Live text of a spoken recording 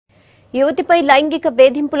యువతిపై లైంగిక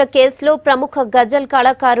వేధింపుల కేసులో ప్రముఖ గజల్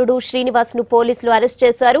కళాకారుడు శ్రీనివాస్ ను పోలీసులు అరెస్ట్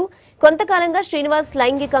చేశారు. కొంతకాలంగా శ్రీనివాస్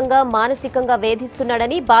లైంగికంగా మానసికంగా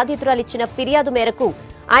వేధిస్తున్నాడని బాధితురాలు ఇచ్చిన ఫిర్యాదు మేరకు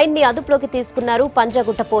ఆయన్ని అదుపులోకి తీసుకున్నారు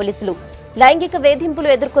పంజాగుట్ట పోలీసులు. లైంగిక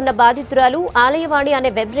వేధింపులు ఎదుర్కొన్న బాధితురాలు ఆలయవాణి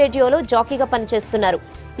అనే వెబ్ రేడియోలో జాకీగా పనిచేస్తున్నారు.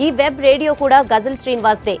 ఈ వెబ్ రేడియో కూడా గజల్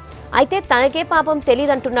శ్రీనివాస్దే. అయితే తనకే పాపం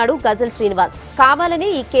తెలియదంటున్నాడు గజల్ శ్రీనివాస్.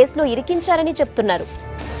 కావాలని ఈ కేసులో ఇరికించారని చెప్తున్నారు.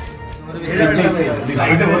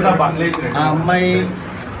 అమ్మాయి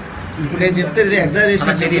ఇప్పుడు నేను చెప్తే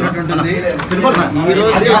ఎగ్జాజరేషన్ చెప్పినట్టుంటుంది. ఈ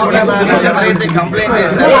రోజు ఎవరైతే కంప్లైంట్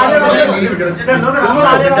చేశారో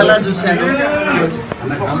బిడ్డలా చూశాను,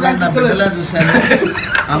 అమ్మాయి నా బిడ్డలా చూశాను.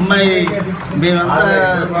 అమ్మాయి మేమంతా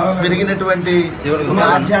పెరిగినటువంటి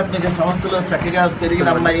ఆధ్యాత్మిక సంస్థలో చక్కగా పెరిగిన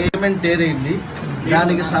అమ్మాయి ఏమెంట్ ఏరైంది.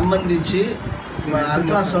 దానికి సంబంధించి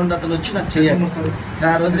అల్ట్రాసౌండ్ అతను వచ్చి నాకు చేయాలి.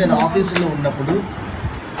 ఆ రోజు నేను ఆఫీసులో ఉన్నప్పుడు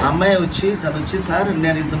అమ్మాయి తను వచ్చి సార్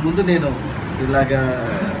నేను ఇంతకుముందు నేను ఇలాగా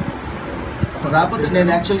రాకపోతే నేను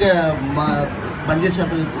యాక్చువల్గా మా పనిచేసే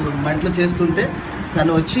అతను మా ఇంట్లో చేస్తుంటే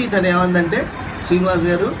తను ఏమందంటే శ్రీనివాస్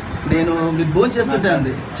గారు నేను మీరు భోజనం చేస్తుంటే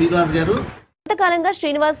అంది. శ్రీనివాస్ గారు కొంతకాలంగా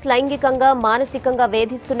శ్రీనివాస్ లైంగికంగా మానసికంగా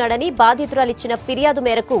వేధిస్తున్నాడని బాధితురాలు ఇచ్చిన ఫిర్యాదు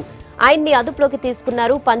మేరకు ఆయన్ని అదుపులోకి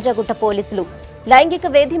తీసుకున్నారు పంజాగుట్ట పోలీసులు. లైంగిక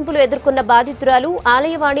వేధింపులు ఎదుర్కొన్న బాధితురాలు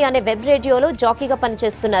ఆలయవాణి అనే వెబ్ రేడియోలో జాకీగా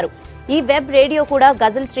పనిచేస్తున్నారు. ఈ వెబ్ రేడియో కూడా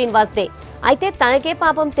గజల్ శ్రీనివాస్దే. అయితే తనకే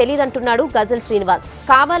పాపం తెలియదంటున్నాడు గజల్ శ్రీనివాస్.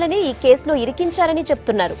 కావాలని ఈ కేసులో ఇరికించారని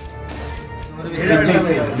చెప్తున్నారు.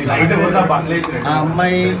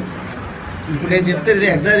 అమ్మాయి ఇప్పుడు నేను చెప్తే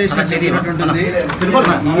ఎగ్జాజరేషన్ చెప్పినట్టుంటుంది.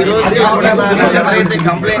 ఈ రోజు ఎవరైతే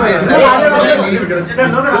కంప్లైంట్ చేశారో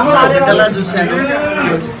బిడ్డలా చూశాను,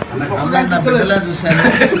 అమ్మాయి నా బిడ్డలా చూశాను.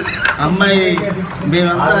 అమ్మాయి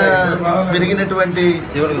మేమంతా పెరిగినటువంటి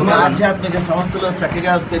ఆధ్యాత్మిక సంస్థలో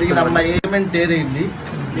చక్కగా పెరిగిన అమ్మాయి ఏమెంట్ ఏరైంది.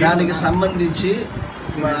 దానికి సంబంధించి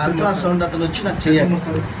అల్ట్రాసౌండ్ అతను వచ్చి నాకు చేయాలి.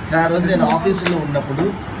 ఆ రోజు నేను ఆఫీసులో ఉన్నప్పుడు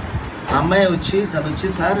అమ్మాయి తను వచ్చి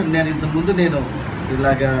సార్ నేను ఇంతకుముందు నేను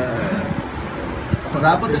ఇలాగా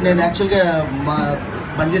రాకపోతే నేను యాక్చువల్గా మా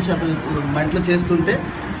పనిచేసే అతను మా ఇంట్లో చేస్తుంటే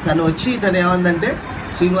తను ఏమందంటే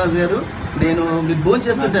శ్రీనివాస్ గారు నేను మీరు భోజనం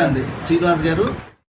చేస్తుంటే అంది. శ్రీనివాస్ గారు